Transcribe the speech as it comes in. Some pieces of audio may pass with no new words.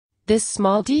This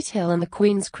small detail in the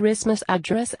Queen's Christmas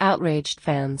address outraged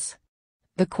fans.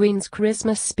 The Queen's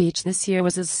Christmas speech this year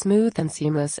was as smooth and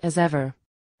seamless as ever.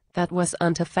 That was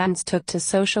until fans took to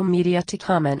social media to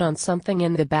comment on something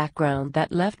in the background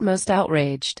that left most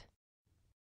outraged.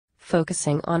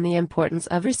 Focusing on the importance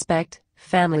of respect,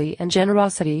 family and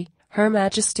generosity, Her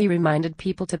Majesty reminded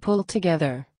people to pull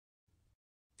together.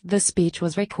 The speech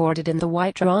was recorded in the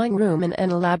White Drawing Room and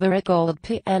an elaborate gold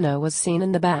piano was seen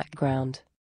in the background.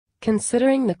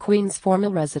 Considering the Queen's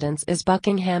formal residence is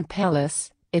Buckingham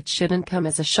Palace, it shouldn't come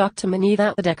as a shock to many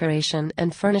that the decoration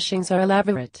and furnishings are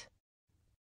elaborate.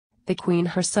 The Queen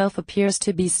herself appears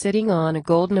to be sitting on a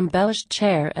golden-embellished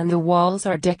chair and the walls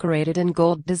are decorated in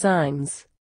gold designs.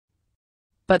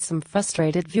 But some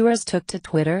frustrated viewers took to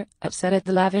Twitter, upset at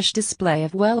the lavish display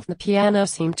of wealth the piano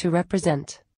seemed to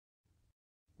represent.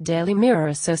 Daily Mirror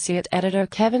associate editor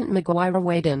Kevin Maguire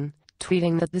weighed in,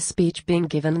 tweeting that the speech being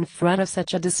given in front of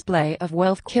such a display of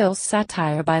wealth kills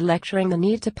satire by lecturing the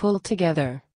need to pull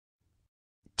together.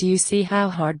 Do you see how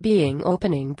hard being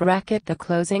opening bracket the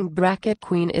closing bracket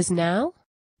Queen is now?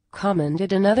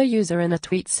 Commented another user in a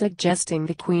tweet suggesting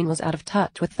the Queen was out of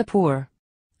touch with the poor.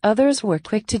 Others were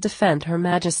quick to defend Her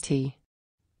Majesty.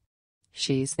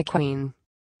 She's the Queen.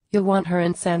 You'll want her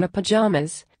in Santa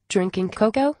pajamas, drinking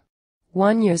cocoa?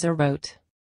 One user wrote.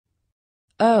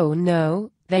 Oh no,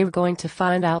 they're going to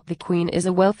find out the Queen is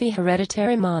a wealthy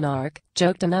hereditary monarch,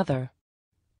 joked another.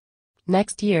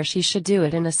 Next year she should do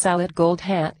it in a solid gold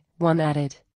hat, one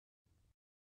added.